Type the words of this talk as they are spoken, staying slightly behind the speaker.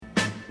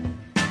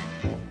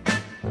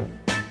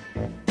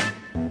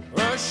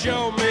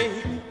show me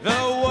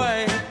the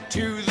way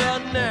to the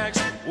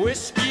next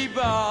whiskey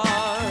bar.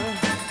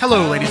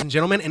 Hello, ladies and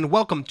gentlemen, and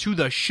welcome to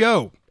the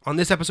show. On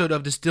this episode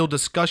of Distilled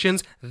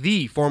Discussions,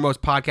 the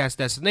foremost podcast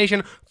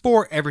destination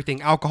for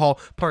everything alcohol,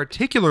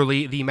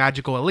 particularly the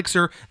magical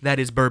elixir that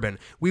is bourbon.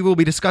 We will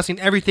be discussing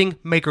everything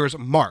Maker's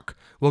Mark.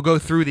 We'll go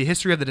through the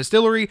history of the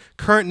distillery,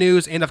 current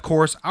news, and of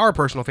course, our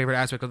personal favorite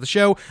aspect of the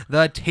show,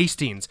 the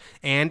tastings.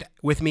 And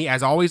with me,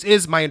 as always,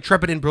 is my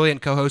intrepid and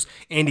brilliant co-host,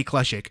 Andy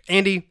Kleshik.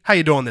 Andy, how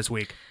you doing this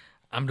week?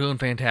 I'm doing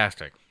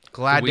fantastic.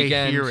 Glad The to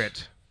weekend, hear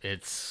it.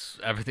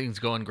 Everything's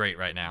going great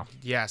right now.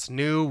 Yes,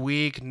 new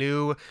week,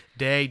 new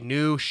day,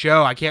 new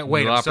show. I can't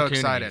wait. New I'm so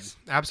excited. opportunities.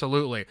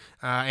 Absolutely.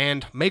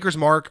 And Maker's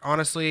Mark,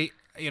 honestly,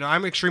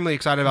 I'm extremely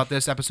excited about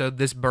this episode,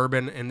 this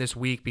bourbon, and this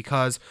week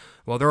because,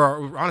 well, there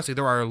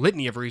are a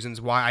litany of reasons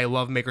why I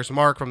love Maker's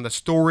Mark, from the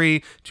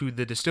story to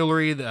the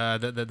distillery,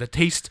 the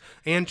taste,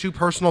 and to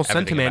personal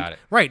sentiment. about it.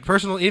 Right,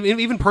 personal,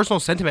 even personal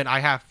sentiment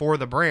I have for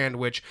the brand,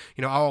 which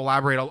I'll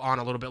elaborate on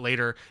a little bit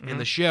later in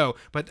the show.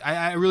 But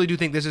I really do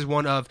think this is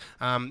one of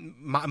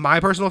my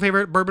personal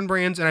favorite bourbon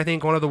brands, and I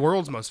think one of the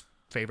world's most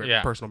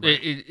favorite personal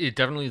brands. It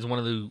definitely is one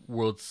of the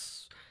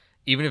world's,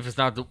 even if it's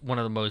not one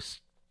of the most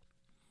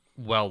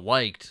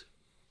well-liked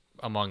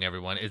among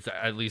everyone, it's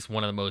at least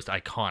one of the most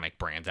iconic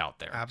brands out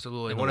there.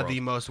 Absolutely, in the one of world. the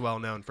most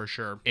well-known for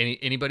sure.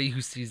 Anybody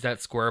who sees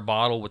that square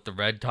bottle with the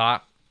red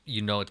top,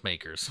 you know it's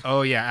Maker's.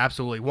 Oh yeah,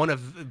 absolutely. One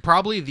of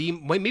probably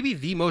maybe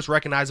the most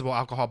recognizable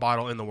alcohol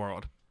bottle in the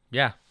world.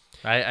 Yeah,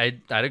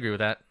 I'd agree with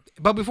that.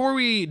 But before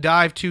we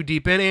dive too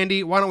deep in,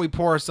 Andy, why don't we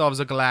pour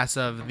ourselves a glass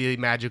of the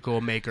magical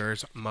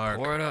Maker's Mark?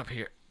 Pour it up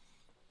here.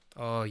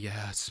 Oh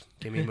yes,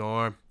 give me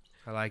more.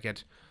 I like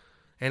it.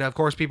 And of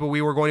course, people,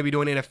 we were going to be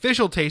doing an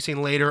official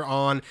tasting later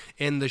on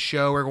in the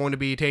show. We're going to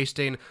be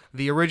tasting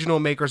the original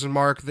Maker's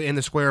Mark in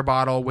the square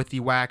bottle with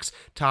the wax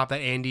top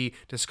that Andy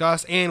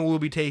discussed. And we'll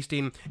be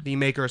tasting the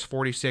Maker's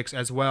 46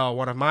 as well,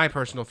 one of my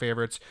personal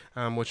favorites,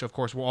 which of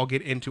course we'll all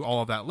get into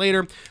all of that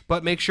later.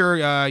 But make sure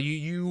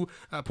you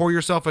pour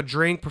yourself a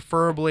drink,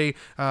 preferably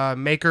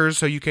Maker's,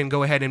 so you can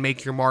go ahead and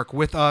make your mark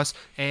with us.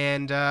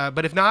 And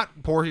but if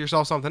not, pour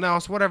yourself something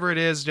else, whatever it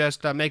is,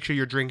 just make sure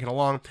you're drinking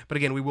along. But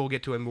again, we will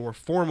get to a more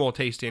formal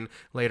tasting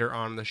later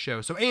on in the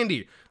show. So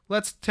Andy,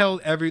 let's tell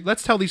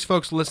these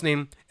folks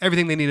listening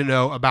everything they need to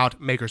know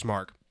about Maker's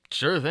Mark.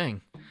 Sure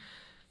thing.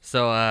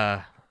 So,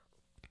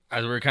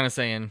 as we were kind of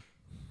saying,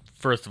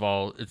 first of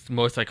all, it's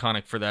most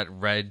iconic for that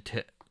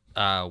red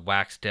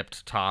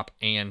wax-dipped top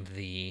and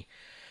the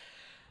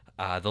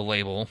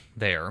label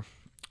there.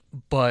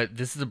 But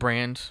this is a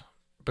brand,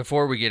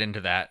 before we get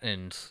into that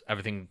and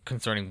everything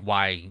concerning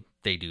why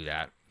they do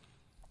that,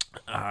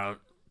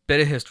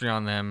 bit of history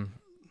on them.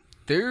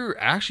 They're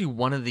actually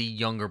one of the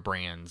younger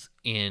brands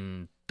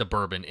in the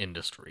bourbon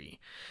industry.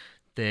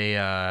 They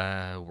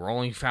were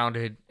only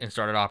founded and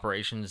started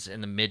operations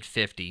in the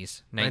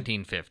mid-50s,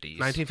 1950s.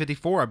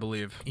 1954, I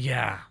believe.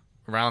 Yeah,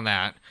 around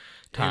that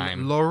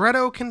time. In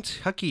Loretto,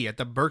 Kentucky, at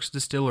the Burke's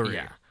Distillery.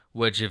 Yeah,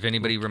 which if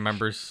anybody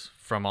remembers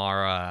from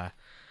our, I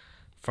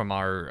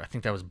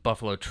think that was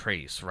Buffalo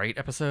Trace, right,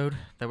 episode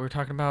that we were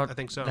talking about? I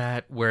think so.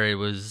 That, where it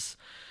was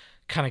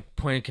kind of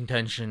point of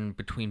contention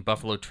between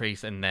Buffalo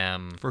Trace and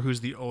them. For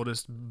who's the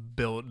oldest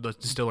the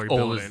distillery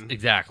Oldest, building.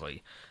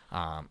 exactly.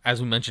 As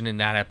we mentioned in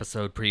that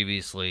episode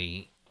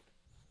previously,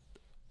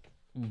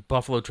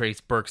 Buffalo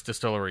Trace Burke's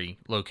Distillery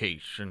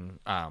location,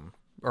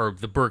 or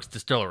the Burke's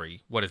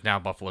Distillery, what is now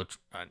not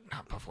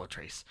Buffalo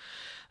Trace,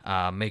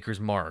 Maker's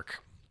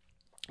Mark,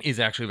 is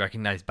actually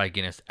recognized by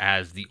Guinness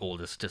as the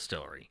oldest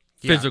distillery.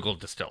 Physical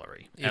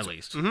distillery, at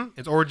least. Mm-hmm.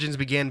 Its origins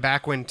began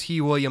back when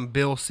T. William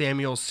Bill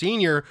Samuel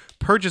Sr.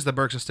 purchased the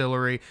Burke's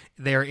Distillery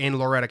there in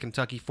Loretto,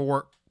 Kentucky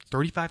for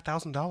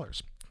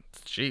 $35,000.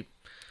 It's cheap.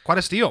 Quite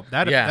a steal.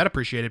 That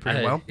appreciated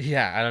pretty well.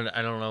 Yeah,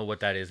 I don't know what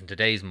that is in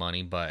today's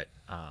money, but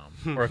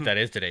or if that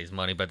is today's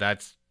money, but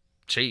that's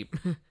cheap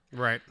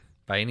Right.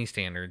 by any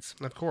standards.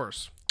 Of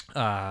course.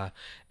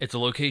 It's a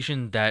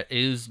location that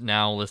is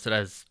now listed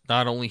as,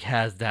 not only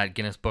has that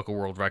Guinness Book of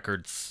World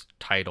Records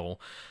title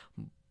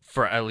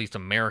for at least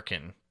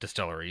American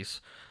distilleries,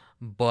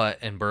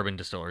 and bourbon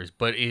distilleries,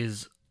 but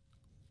is,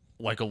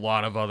 like a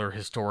lot of other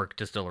historic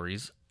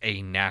distilleries,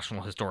 a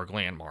National Historic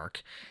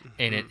Landmark.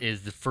 And it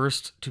is the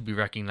first to be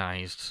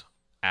recognized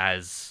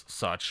as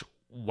such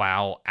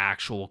while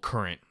actual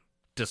current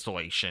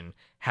distillation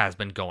has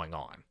been going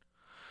on.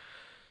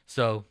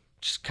 So,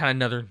 just kind of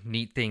another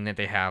neat thing that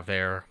they have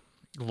there.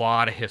 A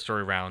lot of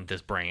history around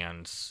this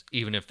brand,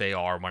 even if they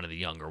are one of the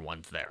younger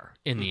ones there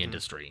in the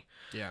industry.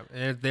 Yeah,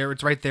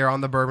 it's right there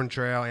on the Bourbon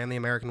Trail and the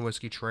American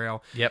Whiskey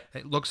Trail. Yep.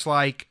 It looks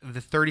like the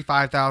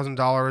 $35,000 in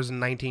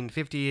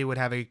 1950 would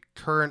have a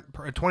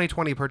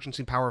 2020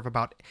 purchasing power of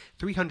about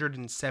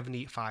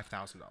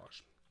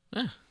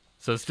 $375,000.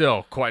 So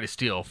still quite a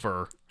steal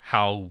for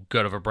how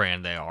good of a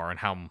brand they are and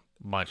how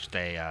much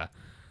they,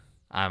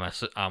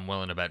 I'm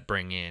willing to bet,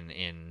 bring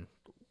in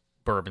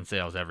bourbon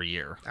sales every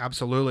year.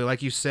 Absolutely.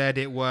 Like you said,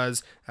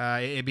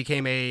 it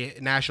became a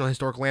National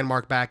Historic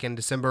Landmark back in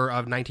December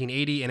of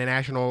 1980 and a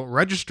National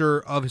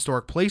Register of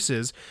Historic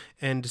Places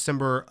in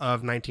December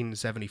of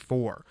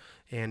 1974.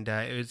 And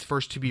it was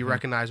first to be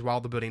recognized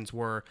while the buildings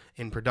were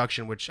in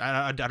production, which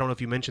I don't know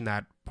if you mentioned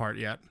that part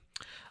yet,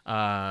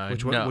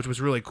 which was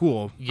really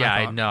cool. Yeah,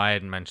 I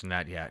hadn't mentioned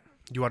that yet.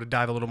 Do you want to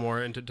dive a little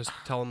more into just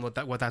tell them what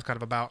that's kind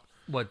of about?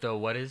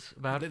 What is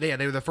about it? Yeah,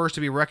 they were the first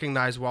to be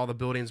recognized while the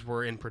buildings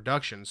were in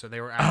production, so they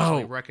were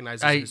actually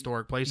recognized as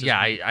historic places. Yeah,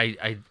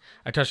 I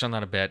touched on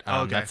that a bit.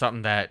 Okay. That's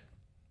something that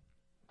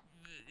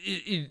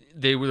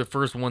they were the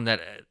first one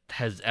that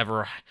has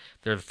ever.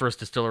 They're the first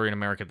distillery in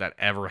America that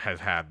ever has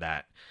had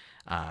that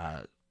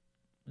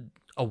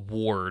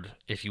award,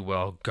 if you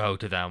will, go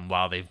to them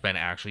while they've been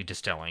actually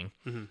distilling.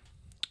 Mm-hmm.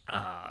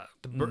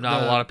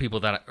 Not a lot of people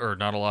not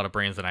a lot of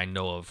brands that I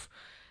know of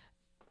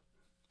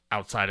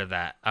outside of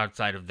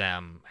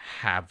them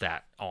have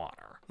that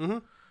honor. Mm-hmm.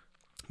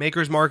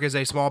 Maker's Mark is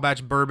a small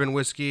batch bourbon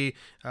whiskey,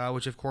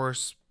 which of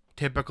course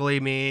typically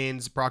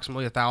means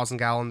approximately 1,000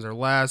 gallons or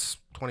less,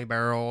 20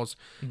 barrels,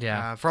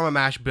 from a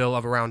mash bill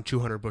of around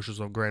 200 bushels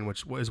of grain,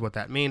 which is what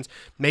that means.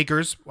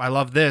 Maker's, I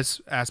love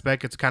this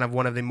aspect. It's kind of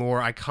one of the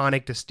more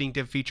iconic,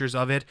 distinctive features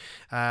of it,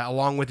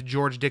 along with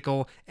George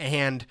Dickel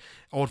and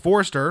Old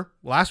Forester.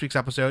 Last week's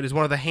episode is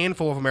one of the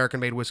handful of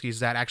American-made whiskeys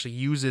that actually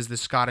uses the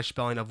Scottish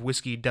spelling of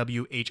whiskey,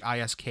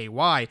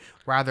 W-H-I-S-K-Y,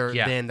 rather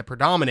than the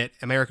predominant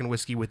American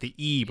whiskey with the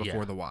E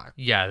before the Y.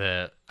 Yeah,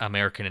 the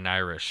American and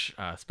Irish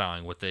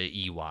spelling with the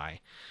E-Y.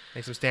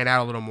 Makes them stand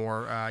out a little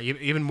more,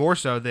 even more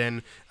so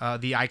than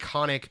the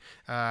iconic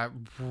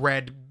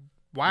red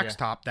wax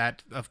top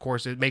that, of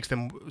course, it makes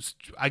them,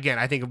 again,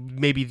 I think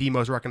maybe the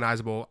most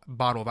recognizable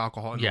bottle of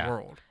alcohol in the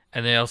world.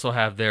 And they also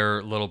have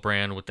their little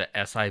brand with the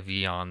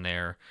SIV on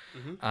there.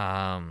 Mm-hmm.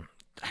 I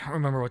don't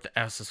remember what the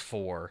S is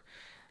for,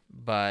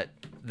 but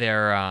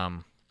their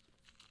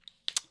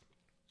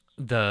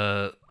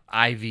the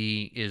IV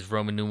is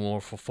Roman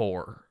numeral for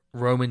 4,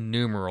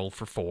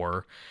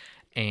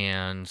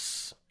 and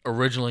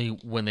originally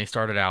when they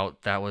started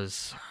out, that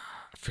was,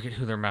 I forget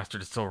who their master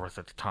distiller was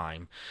at the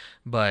time,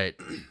 but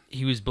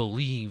he was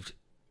believed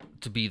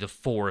to be the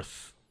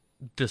 4th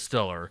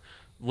distiller.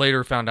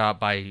 Later found out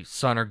by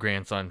son or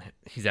grandson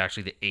he's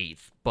actually the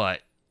 8th,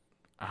 but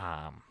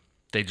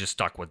they just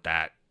stuck with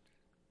that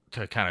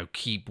to kind of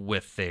keep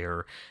with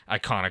their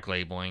iconic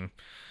labeling.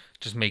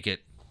 Just make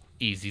it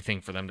easy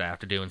thing for them to have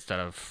to do instead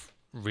of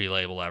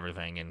relabel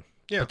everything and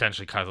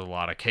potentially cause a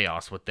lot of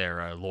chaos with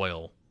their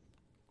loyal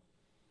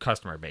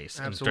customer base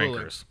and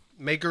drinkers.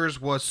 Maker's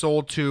was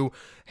sold to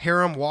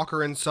Hiram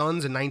Walker and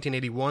Sons in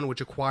 1981,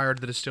 which acquired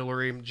the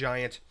distillery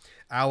giant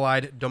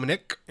Allied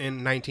Dominic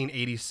in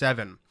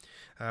 1987.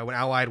 When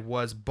Allied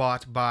was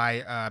bought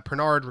by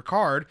Pernod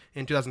Ricard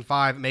in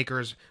 2005,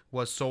 Maker's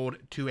was sold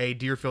to a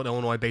Deerfield,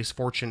 Illinois-based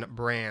Fortune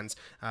Brands.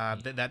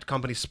 That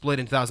company split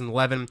in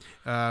 2011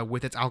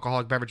 with its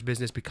alcoholic beverage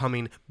business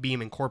becoming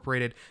Beam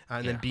Incorporated,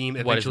 and then Beam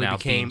eventually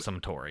became Beam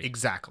Suntory.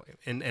 Exactly,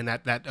 and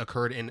that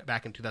occurred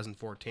back in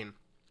 2014.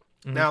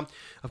 Mm-hmm. Now,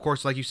 of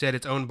course, like you said,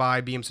 it's owned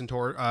by Beam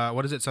Suntory.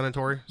 What is it,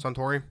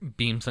 Suntory?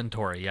 Beam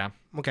Suntory, yeah.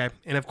 Okay,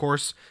 and of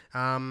course,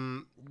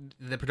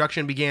 the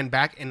production began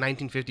back in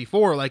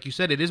 1954. Like you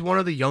said, it is one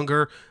of the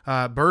younger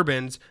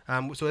bourbons,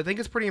 so I think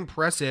it's pretty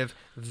impressive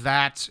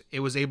that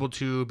it was able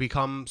to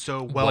become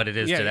so well. What it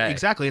is today.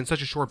 Exactly, in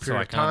such a short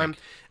period of time.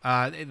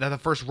 The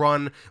first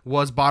run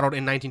was bottled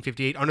in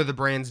 1958 under the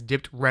brand's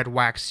dipped red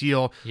wax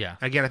seal. Yeah.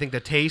 Again, I think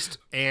the taste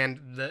and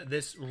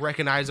this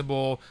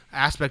recognizable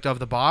aspect of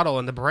the bottle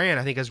and the brand,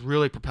 I think, has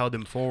really propelled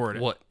them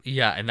forward.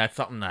 Yeah, and that's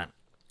something that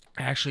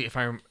actually, if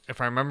I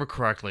remember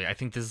correctly, I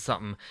think this is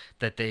something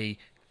that they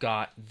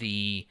got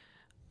the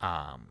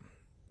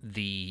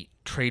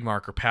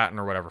trademark or patent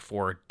or whatever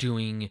for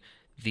doing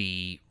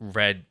the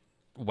red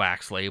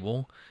wax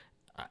label.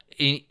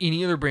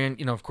 Any other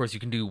brand, of course you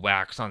can do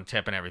wax on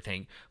tip and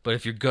everything, but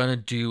if you're gonna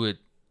do it,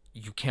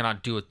 you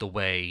cannot do it the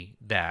way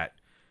that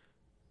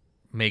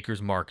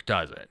Maker's Mark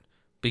does it,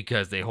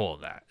 because they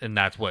hold that, and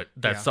that's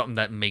something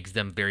that makes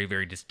them very,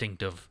 very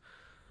distinctive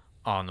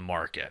on the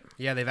market.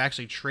 Yeah, they've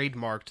actually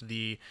trademarked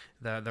the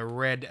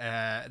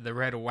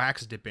red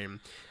wax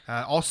dipping.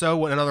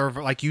 Also, another,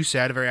 like you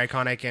said, a very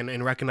iconic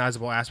and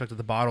recognizable aspect of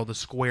the bottle, the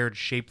squared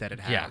shape that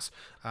it has.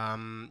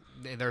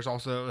 There's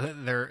also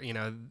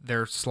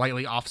their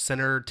slightly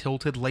off-center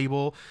tilted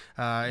label,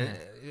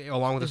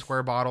 along with the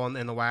square bottle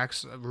and the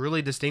wax,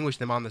 really distinguish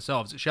them on the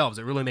shelves.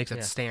 It really makes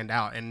it stand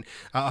out. And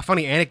a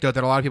funny anecdote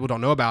that a lot of people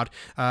don't know about: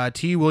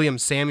 T. William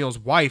Samuel's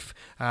wife,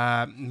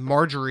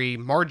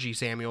 Margie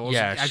Samuels,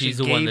 she's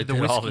the one that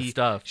did all the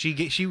stuff.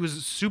 She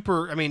was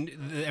super.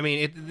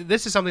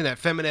 This is something that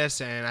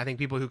feminists and I think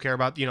people who care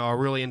about are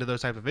really into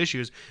those type of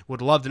issues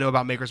would love to know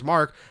about Maker's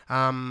Mark.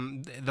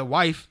 The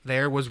wife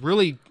there was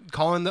really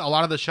calling a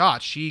lot of the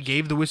shots. She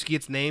gave the whiskey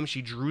its name.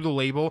 She drew the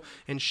label,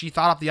 and she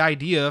thought up the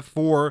idea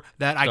for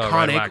that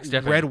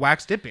iconic red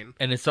wax dipping.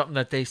 And it's something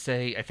that they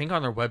say, I think,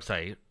 on their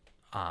website,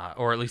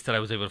 or at least that I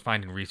was able to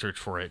find in research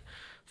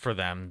for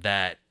them,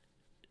 that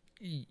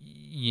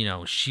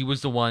she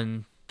was the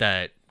one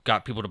that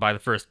got people to buy the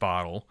first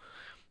bottle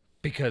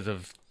because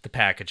of the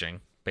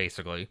packaging,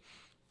 basically,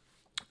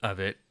 of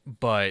it.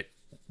 But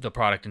the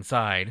product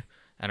inside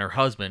and her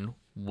husband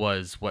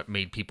was what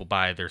made people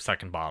buy their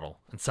second bottle,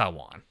 and so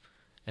on.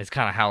 It's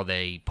kind of how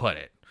they put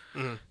it.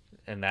 Mm-hmm.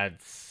 And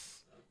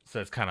that's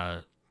kind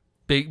of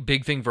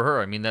big thing for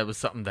her. I mean, that was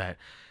something that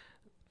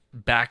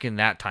back in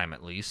that time,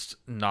 at least,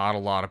 not a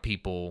lot of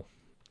people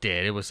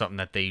did. It was something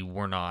that they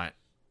were not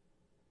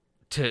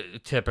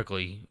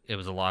typically. It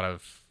was a lot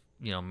of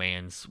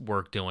man's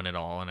work doing it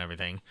all and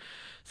everything.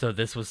 So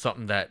this was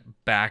something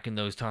that back in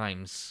those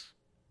times,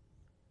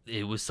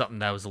 it was something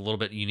that was a little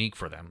bit unique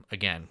for them.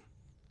 Again,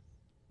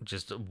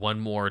 just one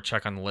more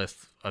check on the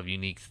list of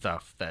unique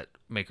stuff that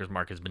Maker's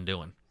Mark has been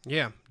doing.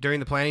 Yeah,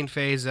 during the planning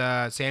phase,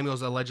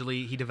 Samuels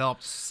allegedly he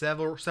developed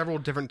several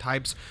different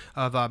types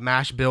of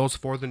mash bills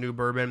for the new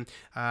bourbon.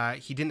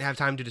 He didn't have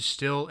time to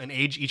distill and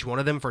age each one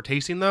of them for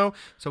tasting, though.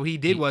 So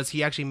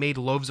he actually made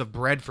loaves of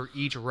bread for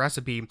each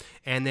recipe,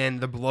 and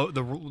then the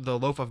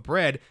loaf of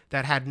bread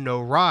that had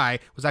no rye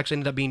was actually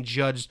ended up being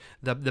judged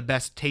the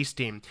best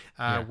tasting,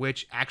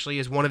 which actually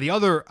is one of the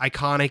other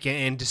iconic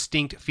and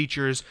distinct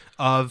features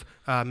of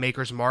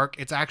Maker's Mark.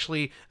 It's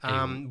actually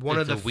one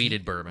of the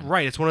wheated bourbon.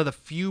 Right, it's one of the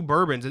few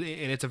bourbons, and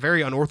it's a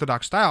very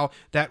unorthodox style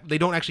that they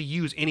don't actually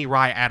use any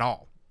rye at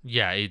all.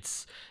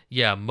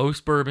 Yeah,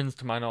 most bourbons,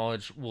 to my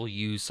knowledge, will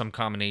use some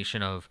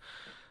combination of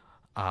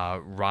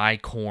rye,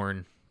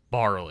 corn,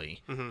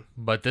 barley. Mm-hmm.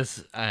 But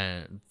this,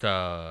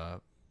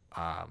 the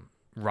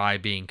rye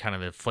being kind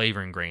of the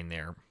flavoring grain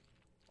there.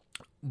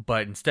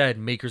 But instead,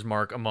 Maker's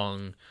Mark,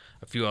 among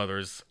a few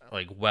others,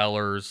 like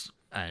Weller's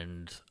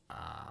and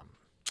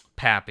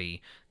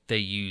Pappy, they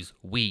use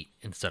wheat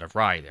instead of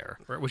rye there.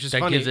 Right, which is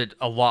that funny. Gives it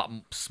a lot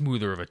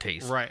smoother of a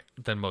taste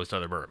than most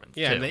other bourbons.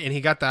 Yeah, and he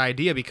got the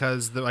idea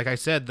because, like I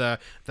said, the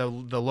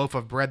loaf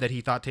of bread that he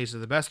thought tasted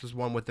the best was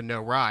one with the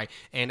no rye.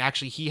 And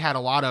actually, he had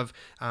a lot of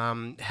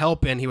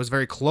help, and he was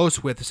very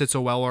close with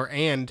Sitzel Weller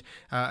and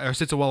or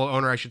Sitzel Weller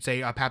owner, I should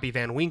say, Pappy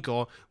Van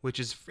Winkle, which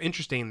is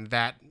interesting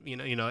that in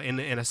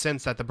a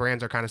sense that the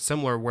brands are kind of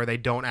similar, where they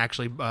don't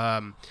actually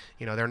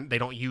they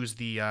don't use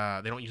the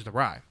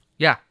rye.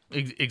 Yeah,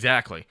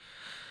 exactly.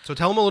 So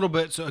tell them a little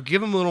bit. So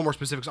give them a little more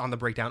specifics on the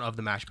breakdown of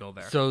the mash bill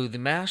there. So the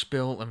mash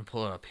bill, let me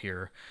pull it up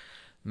here.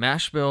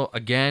 Mash bill,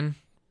 again,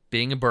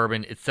 being a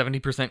bourbon, it's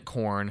 70%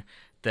 corn,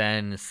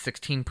 then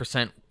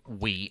 16%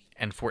 wheat,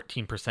 and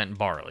 14%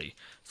 barley.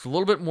 It's a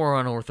little bit more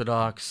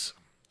unorthodox,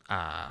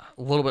 a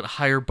little bit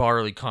higher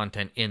barley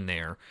content in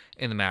there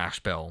in the mash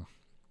bill.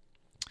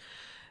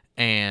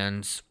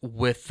 And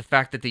with the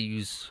fact that they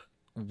use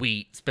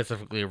wheat,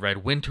 specifically a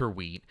red winter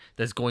wheat,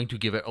 that's going to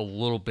give it a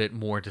little bit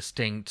more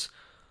distinct,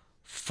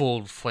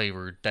 full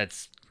flavored,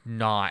 that's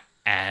not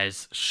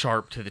as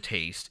sharp to the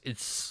taste.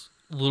 It's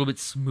a little bit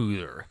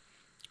smoother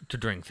to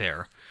drink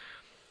there.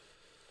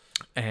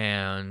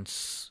 And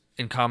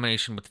in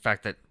combination with the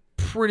fact that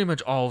pretty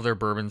much all of their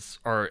bourbons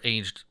are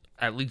aged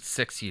at least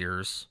 6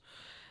 years.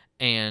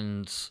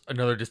 And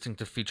another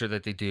distinctive feature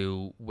that they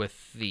do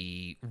with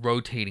the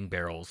rotating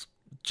barrels,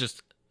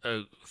 just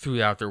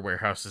throughout their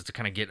warehouses, to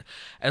kind of get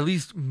at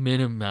least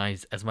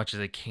minimize as much as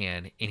they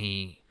can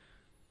any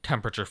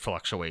temperature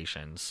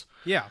fluctuations.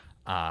 Yeah.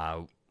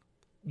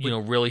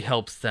 Really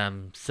helps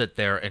them sit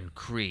there and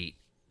create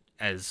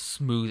as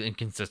smooth and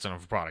consistent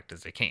of a product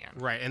as they can.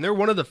 Right, and they're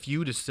one of the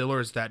few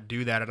distillers that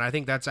do that, and I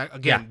think that's,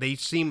 again, they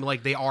seem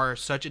like they are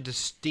such a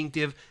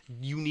distinctive,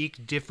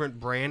 unique, different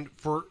brand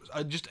for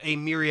just a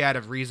myriad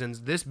of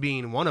reasons, this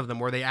being one of them,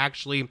 where they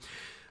actually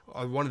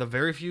are one of the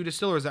very few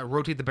distillers that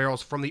rotate the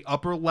barrels from the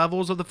upper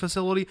levels of the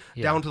facility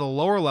down to the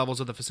lower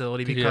levels of the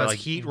facility, because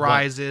heat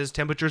rises,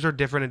 temperatures are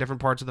different in different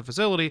parts of the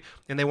facility,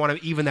 and they want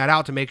to even that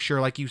out to make sure,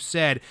 like you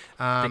said,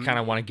 they kind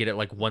of want to get it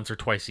like once or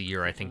twice a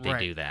year. I think they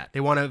do that. They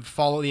want to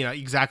follow,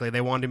 exactly. They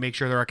want to make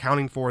sure they're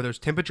accounting for those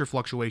temperature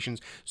fluctions.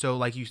 So,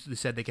 like you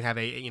said, they can have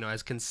a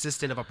as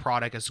consistent of a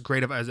product, as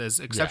great of as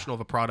exceptional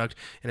of a product,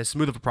 and as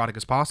smooth of a product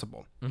as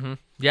possible. Mm-hmm.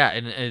 Yeah,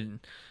 and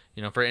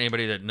for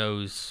anybody that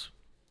knows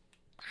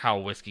how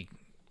whiskey,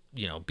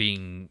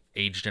 being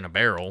aged in a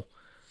barrel,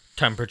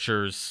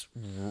 temperatures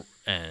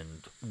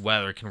and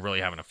weather can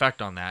really have an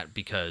effect on that,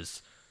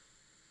 because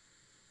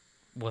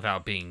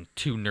without being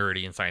too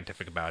nerdy and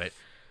scientific about it,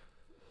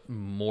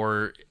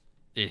 more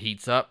it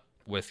heats up,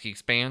 whiskey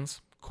expands,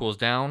 cools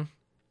down,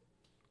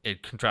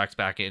 it contracts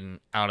back in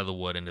out of the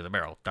wood into the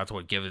barrel. That's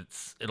what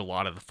gives it a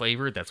lot of the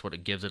flavor. That's what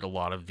it gives it a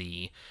lot of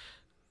the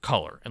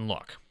color and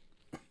look.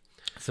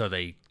 So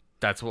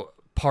that's what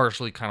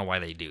partially kind of why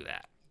they do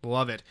that.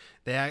 Love it.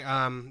 They,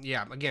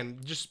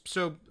 again, just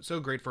so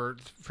great for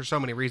so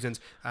many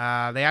reasons. They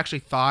actually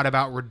thought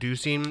about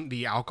reducing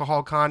the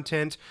alcohol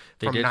content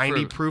from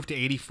 90 proof to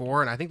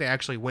 84, and I think they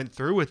actually went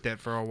through with it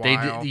for a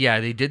while.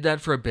 They did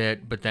that for a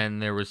bit, but then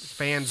there was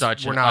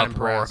such an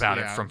uproar about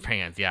it from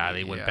fans. Yeah,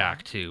 they went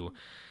back to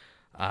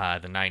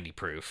the 90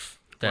 proof,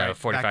 the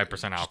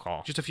 45%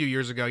 alcohol. Just a few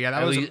years ago. Yeah,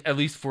 that was at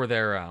least for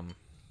their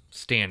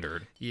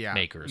standard Yeah,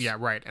 makers. yeah,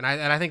 right. And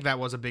I think that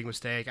was a big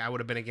mistake. I would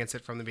have been against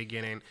it from the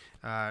beginning.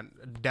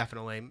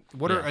 Definitely.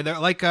 What are there,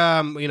 like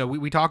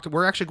we talked.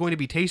 We're actually going to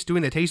be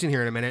doing the tasting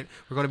here in a minute.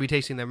 We're going to be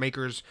tasting the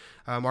Maker's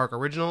Mark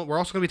Original. We're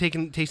also going to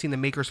be tasting the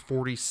Maker's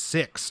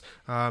 46,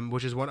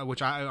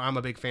 which I'm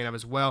a big fan of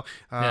as well.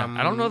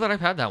 I don't know that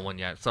I've had that one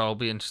yet, so it'll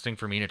be interesting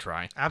for me to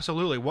try.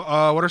 Absolutely. What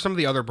are some of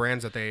the other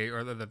brands that they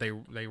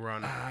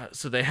run?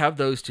 So they have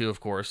those two, of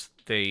course,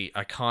 the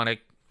iconic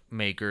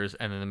Makers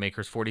and then the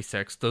Makers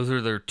 46. Those are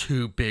their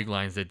two big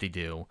lines that they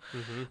do.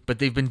 Mm-hmm. But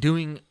they've been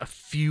doing a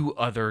few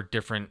other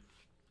different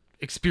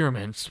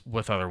experiments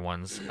with other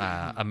ones.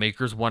 A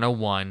Makers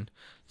 101,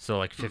 so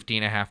like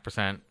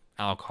 15.5%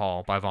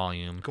 alcohol by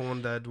volume.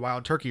 Going the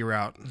wild turkey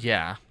route.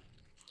 Yeah.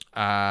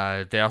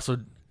 They also,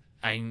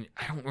 I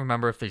don't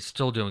remember if they're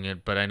still doing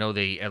it, but I know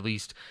they, at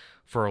least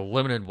for a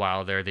limited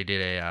while there, they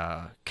did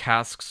a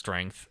cask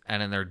strength,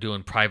 and then they're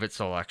doing private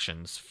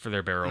selections for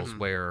their barrels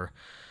where...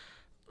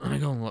 Let me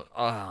go and look.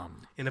 I'll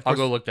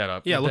go look that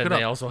up. Yeah, look it up.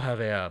 They also have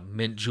a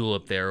mint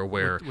julep there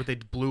where with a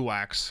blue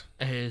wax.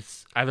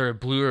 It's either a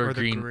blue or a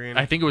green.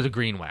 I think it was a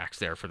green wax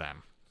there for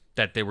them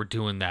that they were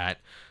doing that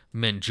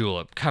mint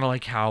julep, kind of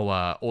like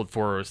how Old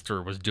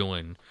Forester was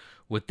doing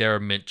with their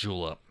mint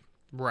julep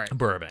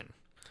bourbon.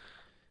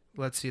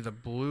 Let's see. The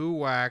blue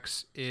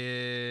wax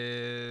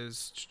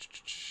is.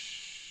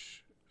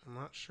 I'm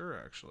not sure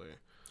actually.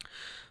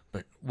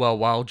 But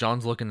while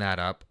John's looking that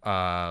up,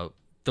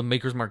 the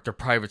Maker's Mark, their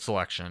private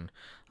selection,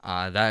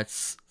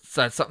 that's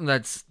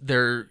something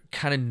they're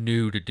kind of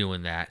new to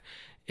doing that.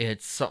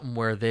 It's something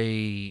where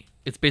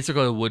it's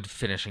basically a wood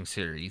finishing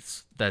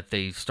series that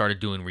they started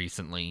doing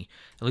recently,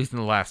 at least in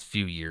the last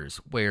few years,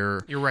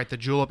 where... You're right, the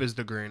julep is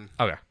the green.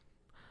 Okay.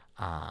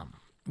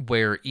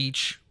 Where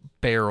each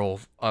barrel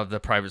of the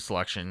private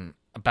selection,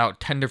 about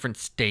 10 different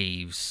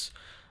staves,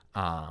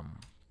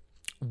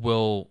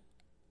 will...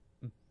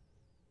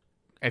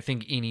 I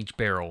think in each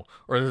barrel,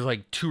 or there's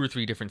like 2 or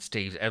 3 different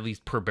staves, at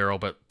least per barrel,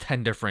 but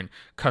 10 different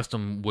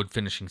custom wood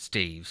finishing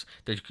staves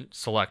that you can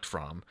select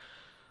from,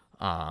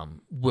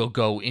 will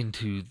go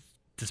into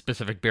the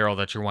specific barrel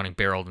that you're wanting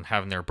barreled and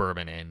having their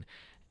bourbon in,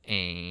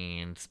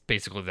 and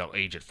basically they'll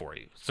age it for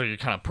you. So you're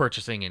kind of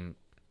purchasing and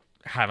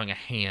having a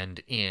hand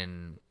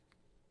in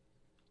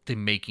the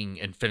making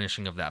and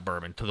finishing of that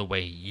bourbon to the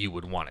way you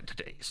would want it to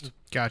taste.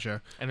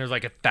 Gotcha. And there's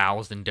like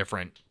 1,000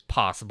 different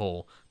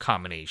possible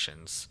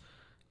combinations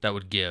that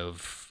would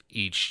give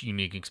each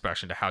unique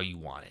expression to how you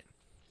want it.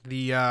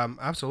 The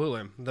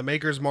absolutely, the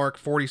Maker's Mark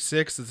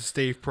 46 is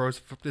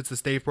it's the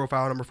stave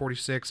profile number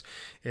 46.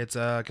 It's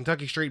a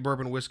Kentucky straight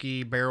bourbon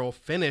whiskey barrel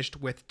finished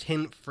with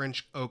 10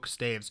 French oak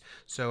staves.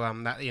 So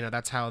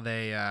that's how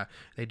they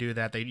do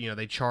that.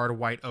 They charred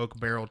white oak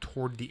barrel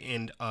toward the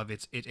end of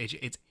its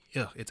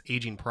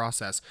aging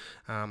process.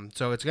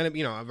 So it's gonna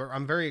be,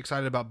 I'm very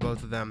excited about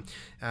both of them.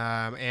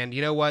 And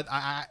you know what,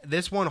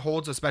 this one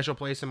holds a special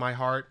place in my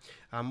heart.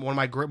 One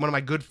of my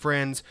good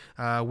friends,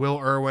 Will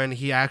Irwin,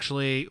 he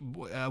actually,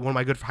 one of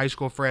my good high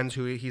school friends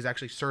who he's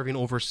actually serving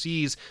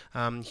overseas.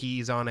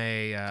 He's on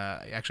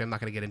actually I'm not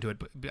going to get into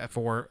it but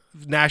for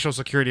national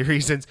security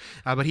reasons,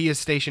 but he is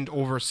stationed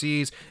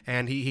overseas,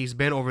 and he's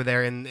been over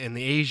there in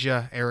the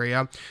Asia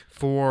area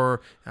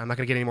for, I'm not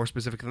going to get any more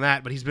specific than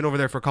that, but he's been over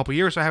there for a couple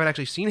years, so I haven't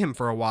actually seen him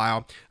for a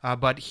while.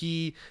 But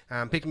he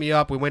picked me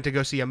up. We went to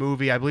go see a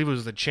movie. I believe it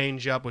was The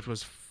Change Up, which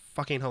was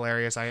fucking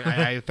hilarious.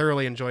 I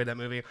thoroughly enjoyed that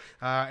movie.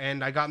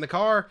 And I got in the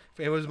car.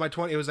 It was like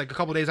a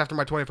couple days after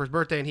my 21st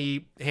birthday, and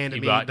he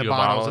handed me the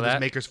bottles of this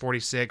Maker's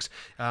 46,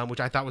 which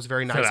I thought was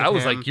very nice. So that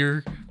was like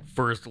your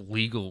first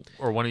legal,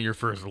 or one of your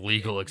first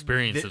legal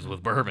experiences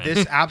with bourbon.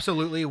 This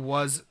absolutely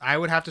was. I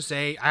would have to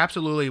say, I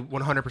absolutely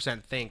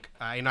 100% think.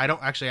 I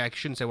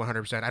shouldn't say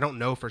 100%. I don't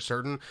know for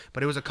certain,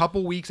 but it was a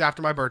couple weeks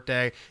after my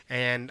birthday,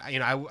 and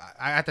I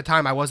at the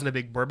time I wasn't a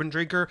big bourbon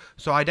drinker,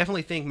 so I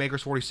definitely think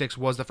Maker's 46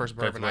 was the first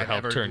bourbon I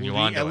ever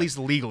at least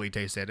legally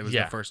tasted. It was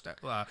the first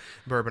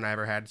bourbon I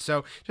ever had.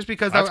 So just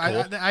because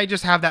I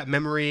just have that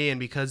memory, and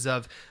because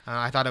of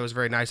I thought it was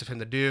very nice of him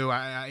to do.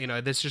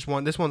 This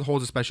one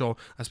holds a special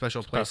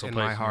place in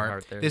my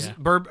heart.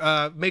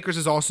 Maker's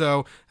is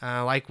also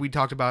like we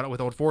talked about it with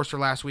Old Forester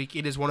last week.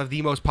 It is one of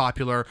the most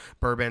popular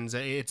bourbons.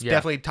 It's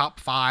definitely top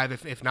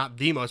 5, if not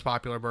the most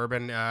popular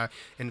bourbon as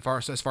far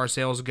as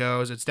sales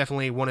goes. It's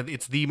definitely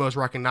it's the most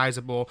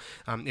recognizable.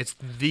 It's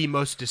the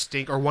most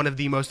distinct, or one of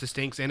the most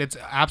distinct, and it's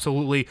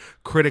absolutely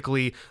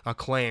critically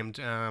acclaimed.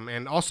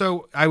 And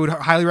also, I would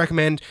highly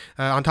recommend,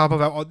 on top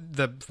of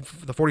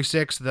the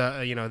 46,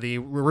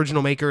 the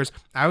original Makers,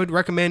 I would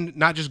recommend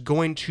not just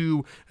going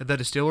to the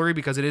distillery,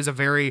 because it is a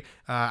very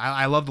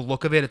I love the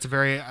look of it. It's a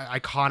very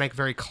iconic,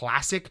 very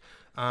classic.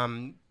 It's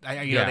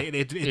really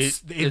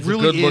a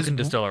good is looking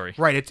distillery,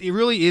 right? It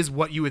really is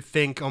what you would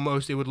think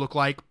almost it would look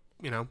like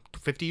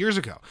 50 years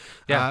ago.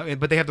 Yeah.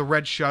 But they have the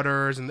red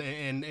shutters, and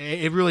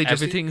it really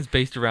just Everything's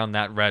based around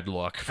that red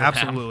look. For them.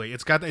 absolutely.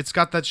 It's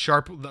got that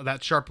sharp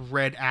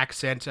red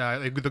accent,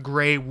 the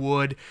gray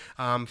wood,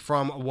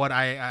 from what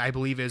I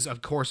believe is,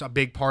 of course, a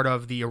big part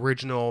of the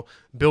original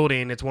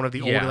building. It's one of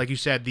the older, like you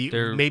said,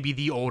 maybe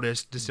the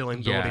oldest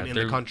distilling building in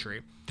the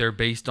country. They're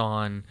based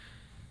on,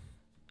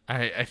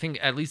 I think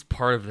at least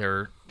part of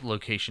their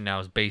location now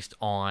is based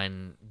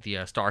on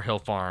the Star Hill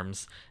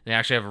Farms. They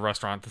actually have a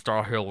restaurant, the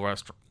Star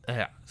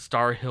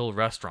Hill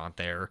Restaurant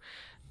there,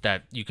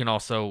 that you can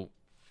also,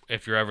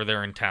 if you're ever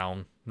there in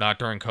town, not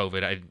during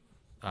COVID,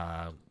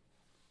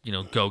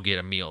 go get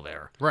a meal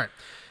there. Right.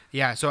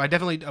 Yeah, so I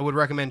would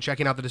recommend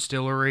checking out the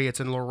distillery. It's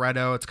in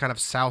Loretto. It's kind of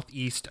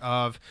southeast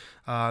of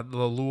the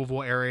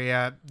Louisville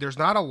area. There's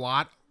not a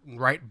lot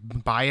right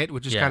by it,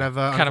 which is kind of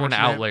an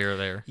outlier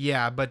there.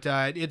 Yeah, but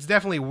it's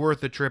definitely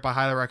worth the trip. I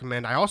highly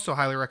recommend. I also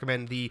highly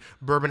recommend the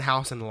Bourbon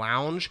House and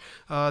Lounge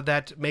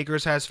that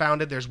Makers has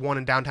founded. There's one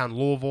in downtown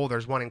Louisville.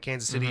 There's one in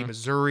Kansas City,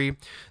 Missouri.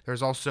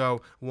 There's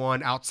also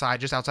one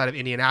just outside of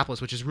Indianapolis,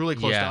 which is really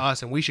close to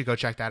us, and we should go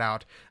check that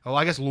out. Well,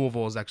 I guess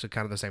Louisville is actually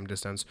kind of the same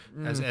distance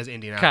as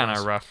Indianapolis. Kind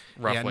of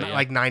roughly,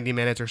 like 90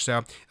 minutes or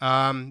so.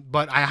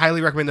 But I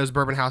highly recommend those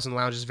Bourbon House and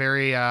Lounge. It's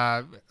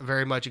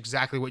very much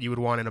exactly what you would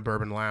want in a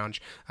bourbon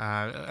lounge.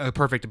 A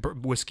perfect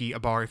whiskey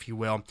bar, if you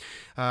will.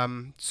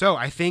 So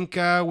I think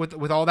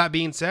with all that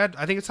being said,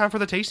 I think it's time for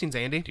the tastings,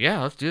 Andy.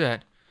 Yeah, let's do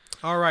that.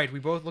 All right, we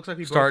both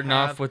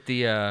off with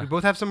the. We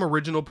both have some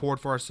original poured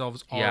for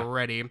ourselves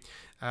already.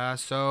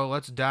 So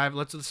let's dive.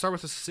 Let's start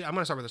with this. I'm going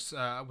to start with this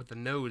with the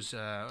nose. See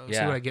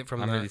what I get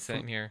from the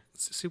same here.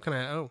 See what kind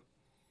of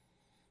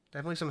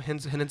definitely some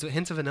hints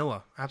of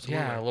vanilla.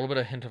 Absolutely. Yeah, a little bit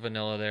of hint of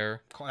vanilla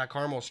there. That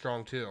caramel's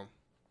strong too.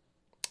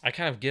 I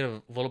kind of get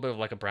a little bit of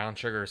like a brown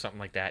sugar or something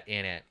like that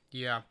in it.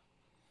 Yeah.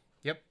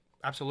 Yep.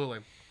 Absolutely.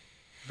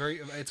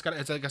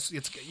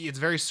 It's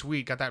very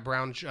sweet. Got that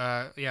brown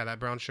that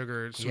brown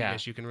sugar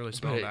sweetness. Yeah. You can really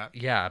smell that.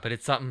 Yeah, but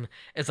it's something.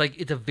 It's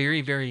like it's a very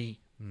very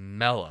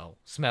mellow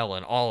smell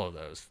in all of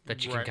those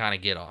that you can kind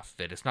of get off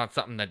it. It's not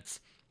something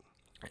that's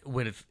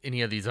with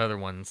any of these other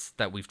ones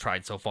that we've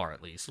tried so far,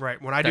 at least.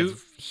 Right. When I do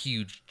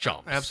huge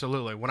jumps.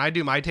 Absolutely. When I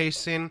do my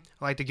tasting,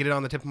 I like to get it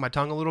on the tip of my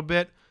tongue a little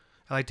bit.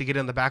 I like to get it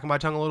on the back of my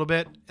tongue a little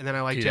bit, and then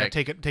I like to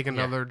take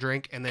another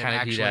drink, and then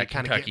actually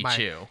kind of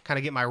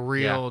get my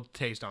real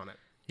taste on it.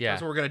 Yeah,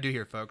 that's what we're gonna do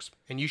here, folks.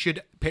 And you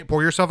should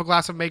pour yourself a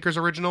glass of Maker's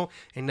Original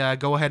and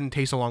go ahead and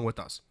taste along with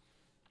us.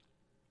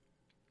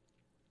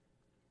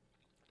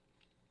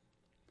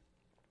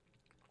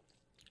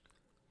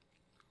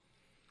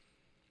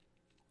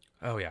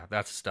 Oh yeah,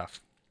 that's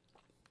stuff.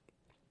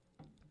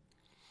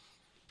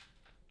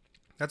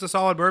 That's a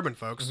solid bourbon,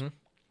 folks. Mm-hmm.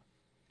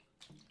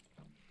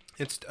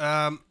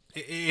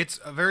 It's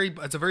a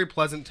very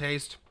pleasant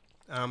taste.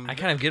 I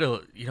kind of get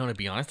to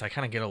be honest, I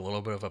kind of get a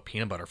little bit of a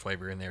peanut butter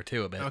flavor in there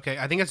too, a bit. Okay,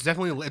 I think it's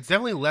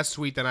definitely less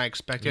sweet than I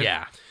expected.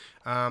 Yeah.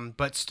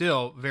 But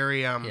still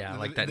very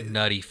like that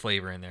nutty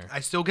flavor in there. I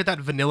still get that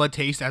vanilla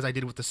taste as I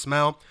did with the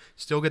smell.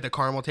 Still get the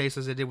caramel taste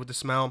as I did with the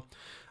smell.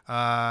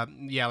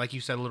 Like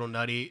you said, a little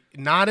nutty.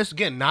 Not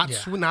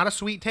a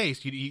sweet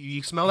taste.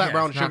 You smell that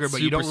brown sugar,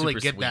 but you don't really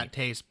get that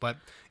taste. But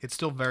it's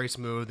still very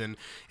smooth and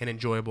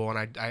enjoyable,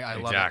 and I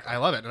love it. I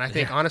love it, and I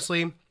think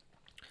honestly,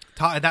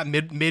 at that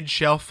mid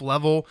shelf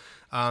level,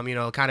 kind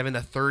of in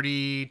the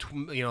 30,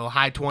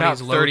 high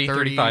 20s, low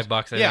 30s, $35.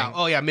 I think.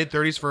 Oh yeah, mid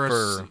 30s for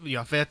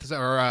fifth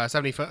or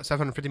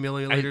 750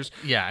 milliliters.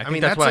 I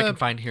think that's what I can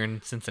find here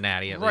in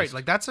Cincinnati. At least.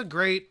 Like that's a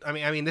great. I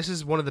mean, this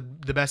is one of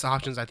the best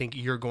options I think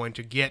you're going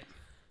to get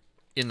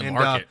in the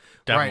market,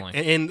 definitely.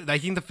 Right. And I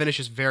think the finish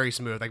is very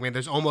smooth. Like,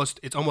 there's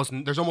almost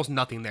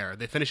nothing there.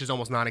 The finish is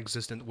almost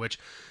non-existent, which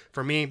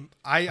for me,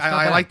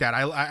 I like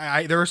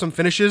that. There are some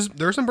finishes.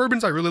 There are some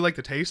bourbons I really like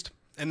the taste,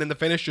 and then the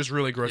finish just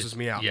really grosses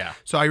me out. Yeah.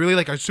 So I really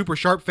like a super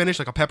sharp finish,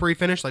 like a peppery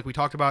finish, like we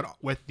talked about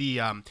with the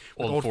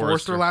Old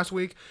Forester last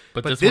week.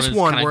 But this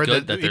one where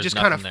it just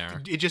kind of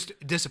it just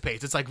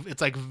dissipates.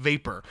 It's like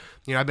vapor.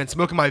 I've been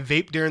smoking my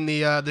vape during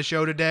the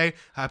show today.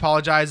 I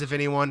apologize if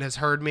anyone has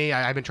heard me.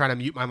 I've been trying to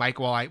mute my mic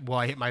while I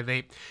hit my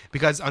vape,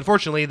 because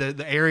unfortunately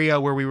the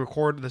area where we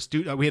record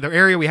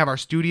we have our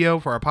studio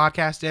for our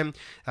podcast in,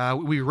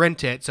 we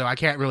rent it, so I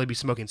can't really be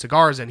smoking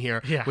cigars in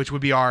here, which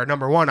would be our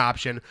number one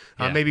option.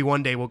 Maybe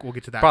one day we'll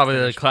get to that. Probably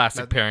the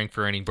classic pairing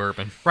for any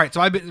bourbon. Right.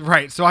 So I've been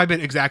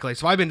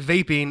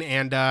vaping,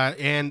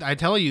 and I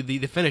tell you the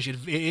finish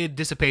it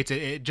dissipates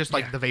it just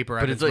like the vapor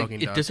I've been smoking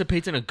does. It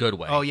dissipates in a good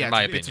way. Oh yeah, in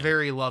my opinion. It's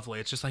very lovely.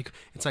 It's just like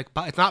it's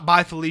not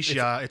bye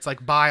Felicia. It's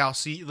like bye.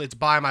 It's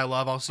bye my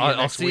love. I'll see you next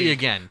week. I'll see you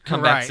again.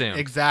 Come back soon.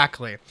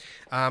 Exactly.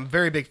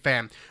 Very big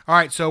fan. All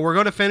right, so we're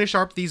going to finish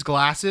up these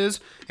glasses,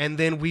 and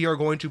then we are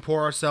going to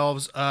pour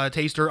ourselves a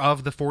taster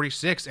of the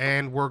 46,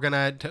 and we're going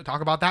to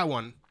talk about that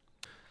one.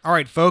 All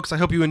right, folks, I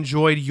hope you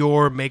enjoyed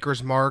your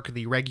Maker's Mark,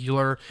 the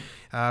regular.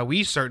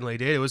 We certainly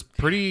did. It was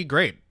pretty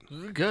great.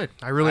 Good.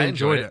 I really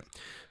enjoyed it.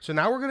 So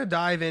now we're going to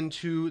dive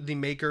into the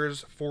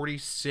Maker's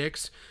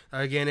 46.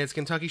 Again, it's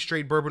Kentucky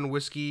straight bourbon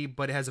whiskey,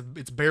 but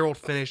it's barreled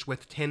finished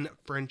with 10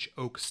 French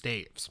oak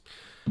staves.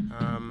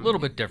 A little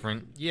bit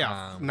different.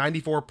 Yeah,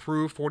 94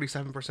 proof,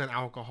 47%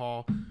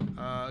 alcohol.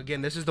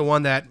 Again, this is the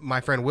one that my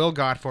friend Will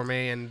got for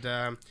me, and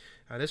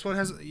this one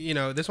has,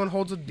 this one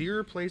holds a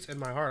dear place in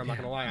my heart. I'm not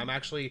gonna lie. I'm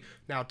actually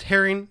now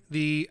tearing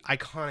the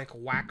iconic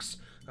wax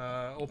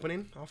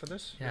opening off of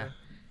this. Yeah.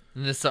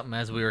 And this is something,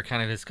 as we were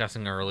kind of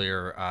discussing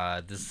earlier,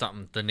 this is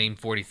something, the name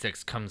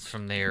 46 comes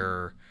from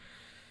their,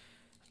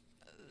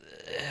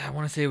 I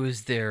want to say it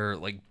was their,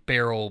 like,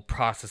 barrel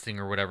processing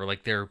or whatever,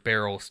 like their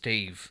barrel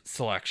stave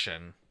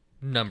selection,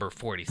 number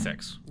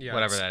 46, Yeah,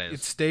 whatever that is.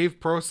 It's stave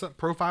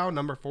profile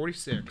number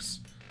 46.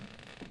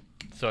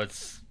 So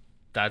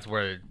that's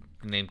where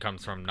the name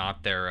comes from,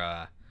 not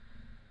their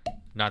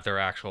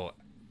actual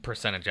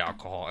percentage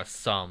alcohol, as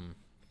some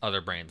other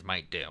brands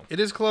might do. It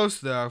is close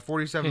though,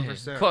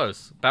 47%.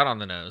 Close, about on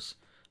the nose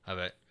of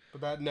it.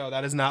 But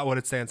that is not what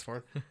it stands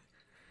for. All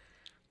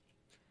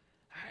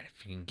right,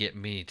 if you can get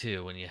me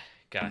too when you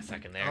got a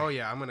second there. Oh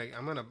yeah, I'm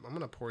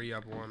gonna pour you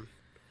up one.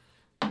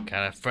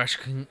 Got a fresh,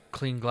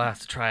 clean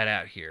glass to try it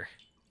out here.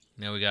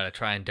 Now we gotta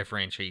try and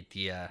differentiate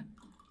the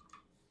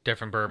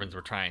different bourbons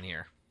we're trying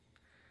here.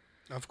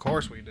 Of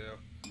course we do.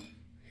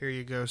 Here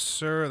you go,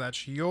 sir.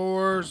 That's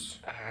yours.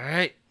 All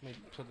right. Let me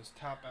put this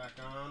top back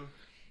on.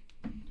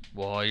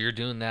 While you're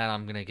doing that,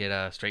 I'm gonna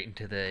get straight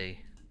into the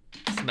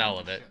smell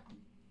of it.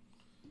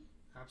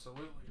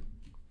 Absolutely.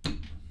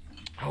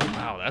 Oh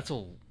wow, that's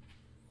a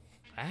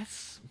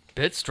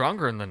bit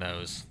stronger in the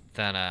nose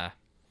than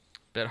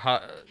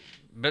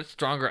bit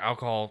stronger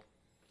alcohol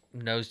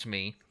nose to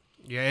me.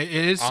 Yeah, it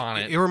is. On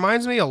it. It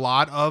reminds me a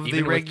lot of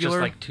Even the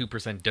regular. with just like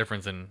 2%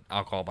 difference in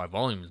alcohol by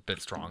volume, is a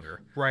bit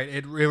stronger. Right.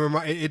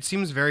 It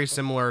seems very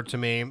similar to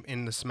me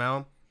in the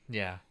smell.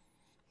 Yeah.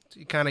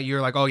 Kind of,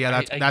 you're like, oh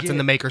yeah, that's in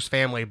the Maker's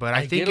family, but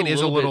I think it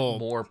is a little bit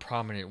more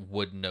prominent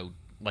wood note,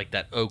 like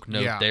that oak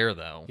note Yeah. there,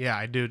 though. Yeah,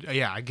 I do.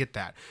 Yeah, I get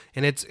that,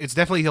 and it's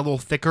definitely a little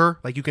thicker.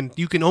 Like you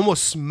can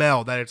almost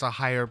smell that it's a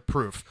higher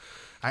proof.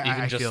 Even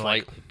I just feel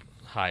like. slightly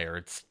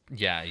higher,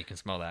 you can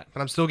smell that.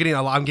 But I'm still getting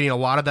a lot. I'm getting a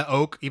lot of the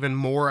oak, even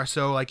more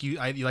so, like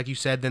you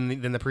said,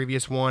 than the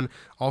previous one.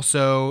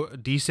 Also,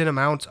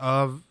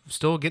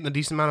 still getting a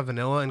decent amount of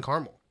vanilla and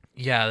caramel.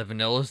 Yeah, the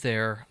vanilla's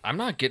there. I'm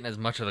not getting as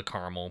much of the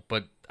caramel,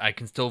 but I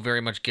can still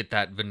very much get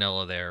that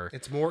vanilla there.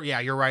 It's more. Yeah,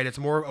 you're right. It's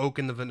more oak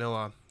in the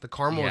vanilla. The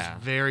caramel Yeah.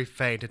 is very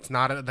faint. It's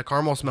not. The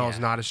caramel smell is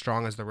not as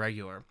strong as the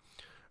regular.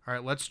 All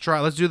right, let's try.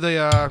 Let's do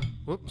the.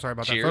 Sorry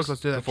about Cheers. that, folks.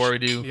 Let's do that Before we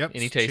do Yep,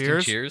 any tasting.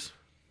 cheers. Cheers.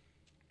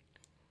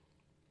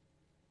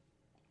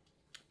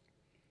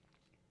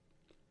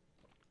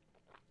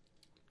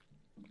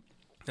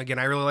 Again,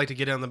 I really like to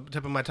get it on the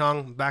tip of my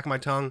tongue, back of my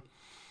tongue,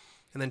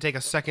 and then take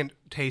a second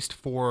taste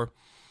for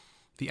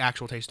the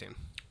actual tasting.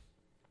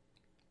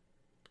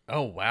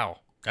 Oh wow,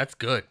 that's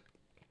good.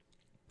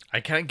 I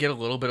kind of get a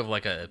little bit of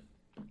like a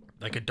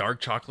dark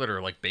chocolate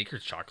or like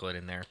baker's chocolate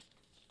in there.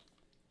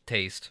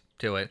 Taste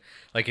to it,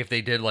 like if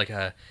they did like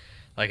a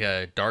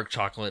dark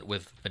chocolate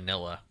with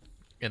vanilla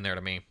in there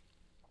to me.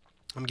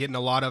 I'm getting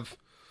a lot of.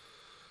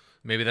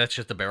 Maybe that's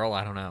just the barrel.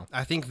 I don't know.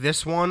 I think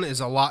this one is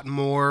a lot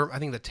more. I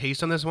think the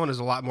taste on this one is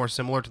a lot more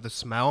similar to the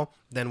smell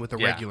than with the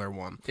regular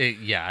one.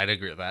 Yeah, I'd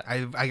agree with that.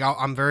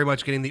 I'm very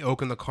much getting the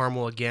oak and the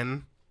caramel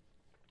again,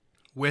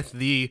 with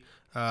the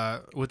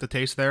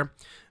taste there,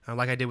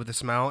 like I did with the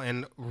smell,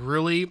 and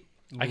really.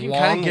 I can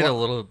kind of get a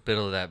little bit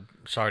of that.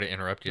 Sorry to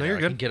interrupt you. No, there.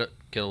 you're I can good.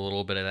 get a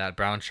little bit of that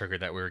brown sugar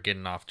that we were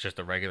getting off just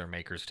the regular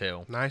Makers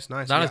too. Nice.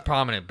 Not yeah. as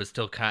prominent, but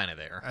still kind of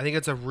there. I think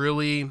it's a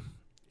really.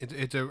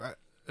 It's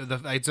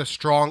a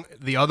strong.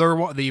 The other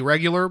one, the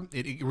regular,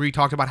 we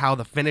talked about how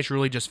the finish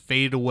really just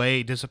faded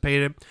away,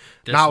 dissipated.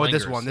 This Not with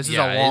lingers. this one. This is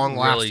Yeah, a it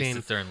long-lasting, really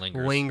sits there and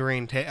lingers.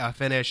 lingering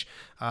finish.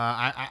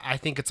 I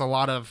think it's a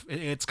lot of.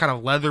 It's kind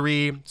of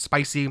leathery,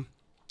 spicy.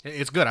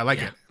 It's good. I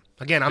like it.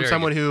 Again, I'm Very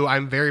someone who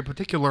I'm very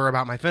particular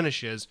about my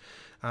finishes.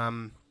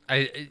 I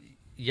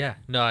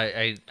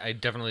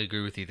definitely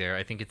agree with you there.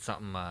 I think it's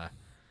something.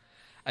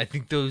 I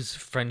think those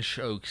French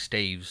oak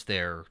staves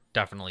there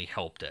definitely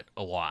helped it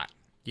a lot.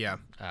 Yeah.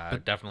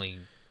 Definitely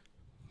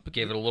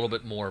gave it a little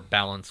bit more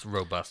balanced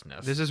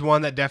robustness. This is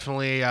one that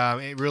definitely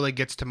it really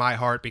gets to my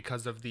heart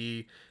because of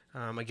the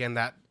again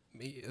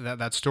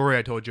that story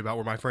I told you about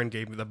where my friend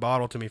gave me the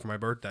bottle to me for my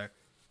birthday.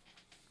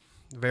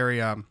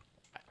 Very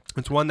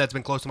it's one that's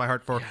been close to my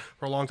heart for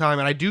a long time,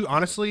 and I do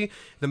honestly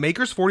the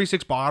Maker's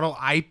 46 bottle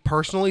I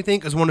personally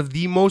think is one of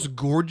the most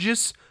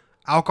gorgeous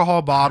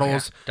alcohol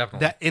bottles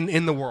definitely. that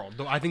in the world.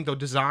 I think the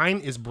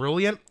design is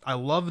brilliant. I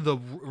love the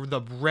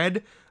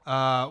red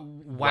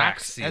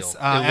Wax seal.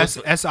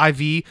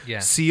 SIV Yeah.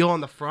 seal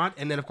on the front,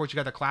 and then of course you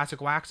got the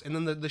classic wax, and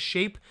then the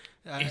shape.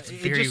 It's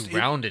very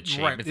rounded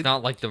shape. Right. It's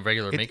not like the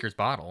regular Maker's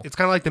bottle. It's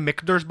kind of like the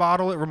Michter's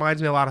bottle. It reminds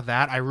me a lot of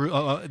that.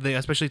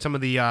 Especially some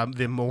of the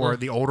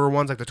older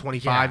ones, like the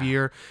 25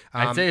 year.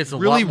 I'd say it's a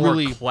really, lot more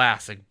really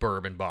classic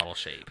bourbon bottle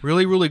shape.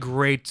 Really, really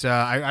great.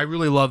 I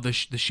really love the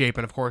shape,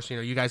 and of course,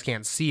 you guys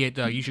can't see it.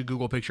 You should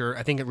Google a picture.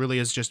 I think it really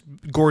is just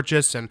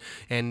gorgeous, and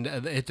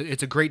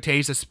it's a great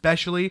taste,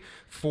 especially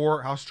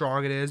for how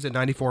strong it is at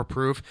 94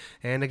 proof.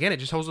 And again, it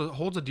just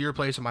holds a dear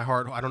place in my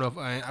heart. I don't know if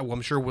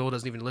I'm sure Will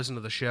doesn't even listen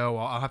to the show.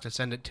 I'll have to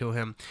send it to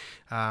him.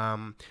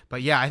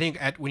 But yeah, I think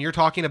when you're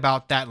talking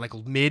about that like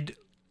mid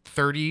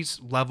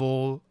 30s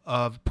level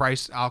of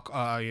price,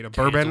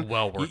 bourbon,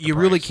 well worth the you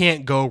really price.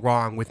 can't go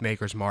wrong with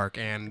Maker's Mark.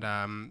 And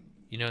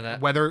You know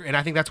that? and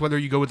I think that's whether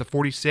you go with the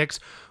 46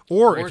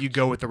 or if you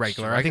go with the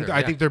regular. I think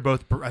regular, they're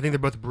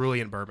both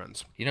brilliant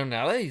bourbons. Now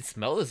that I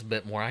smell this a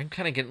bit more, I'm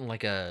kind of getting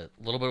like a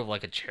little bit of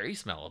like a cherry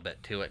smell a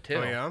bit to it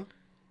too.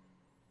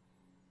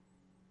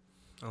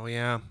 Oh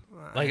yeah.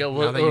 Like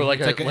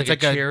a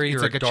cherry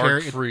or a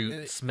dark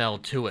fruit smell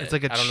to it. It's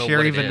like a I don't know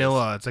cherry what it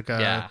vanilla. is. It's like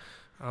a Yeah.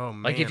 Oh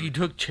man. Like if you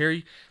took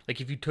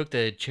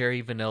the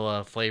cherry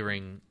vanilla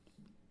flavoring,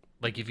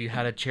 like if you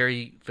had a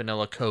cherry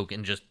vanilla Coke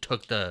and just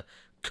took the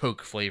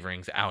Coke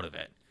flavorings out of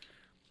it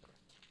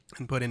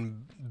and put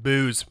in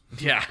booze.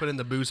 Yeah. Put in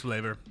the booze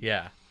flavor.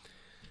 Yeah.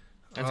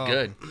 That's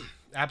good.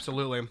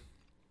 Absolutely.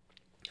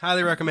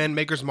 Highly recommend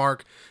Maker's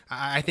Mark.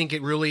 I think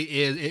it really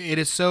is. It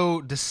is so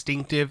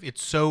distinctive.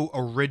 It's so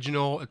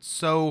original. It's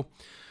so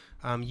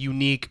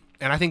unique.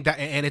 And I think that,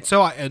 and it's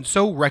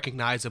so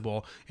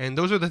recognizable. And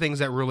those are the things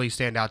that really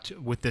stand out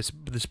with this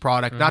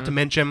product. Not to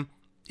mention,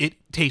 it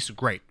tastes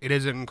great. It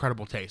is an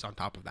incredible taste on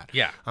top of that.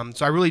 Yeah.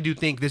 So I really do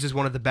think this is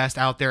one of the best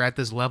out there at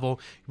this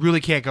level.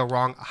 Really can't go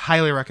wrong.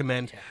 Highly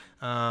recommend.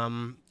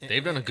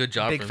 They've done a good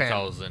job big for fan.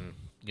 themselves in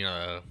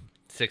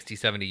 60,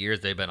 70 years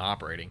they've been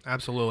operating.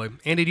 Absolutely.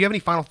 Andy, do you have any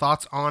final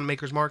thoughts on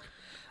Maker's Mark?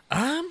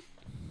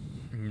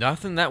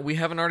 Nothing that we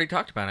haven't already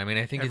talked about. I mean,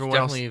 I think Everyone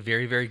it's definitely else- a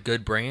very, very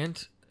good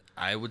brand.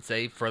 I would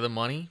say for the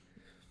money,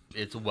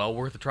 it's well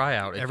worth a try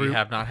out if you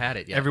have not had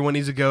it yet. Everyone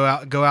needs to go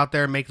out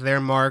there, make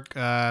their mark,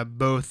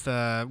 both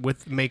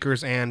with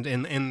Makers and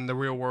in the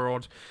real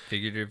world.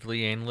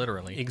 Figuratively and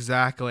literally.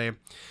 Exactly.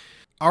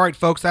 All right,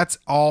 folks, that's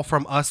all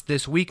from us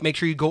this week. Make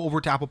sure you go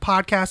over to Apple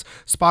Podcasts,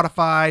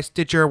 Spotify,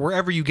 Stitcher,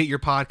 wherever you get your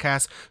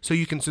podcasts, so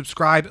you can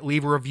subscribe,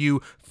 leave a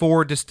review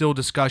for Distilled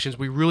Discussions.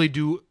 We really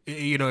do,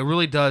 it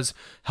really does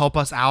help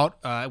us out.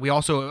 We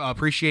also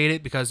appreciate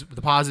it because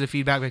the positive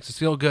feedback makes us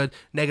feel good.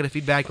 Negative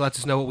feedback lets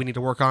us know what we need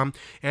to work on,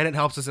 and it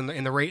helps us in the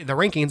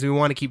rankings. We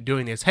want to keep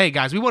doing this. Hey,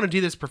 guys, we want to do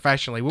this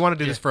professionally. We want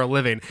to do this for a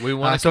living. We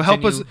want to so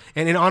help us.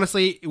 And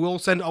honestly, we'll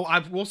send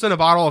a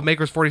bottle of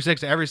Maker's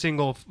 46 to every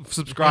single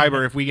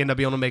subscriber if we end up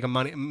being able to make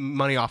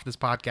money off this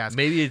podcast.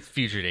 Maybe it's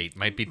future date.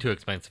 Might be too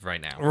expensive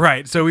right now.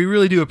 Right. So we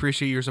really do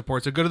appreciate your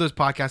support. So go to those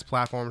podcast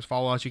platforms,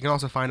 follow us. You can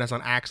also find us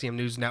on Axiom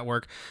News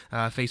Network,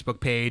 Facebook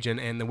page,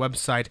 and the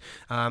website.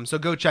 So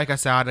go check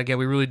us out. And again,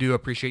 we really do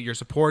appreciate your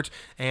support.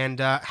 And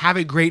have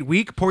a great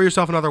week. Pour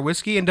yourself another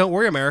whiskey. And don't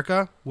worry,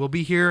 America. We'll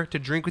be here to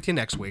drink with you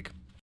next week.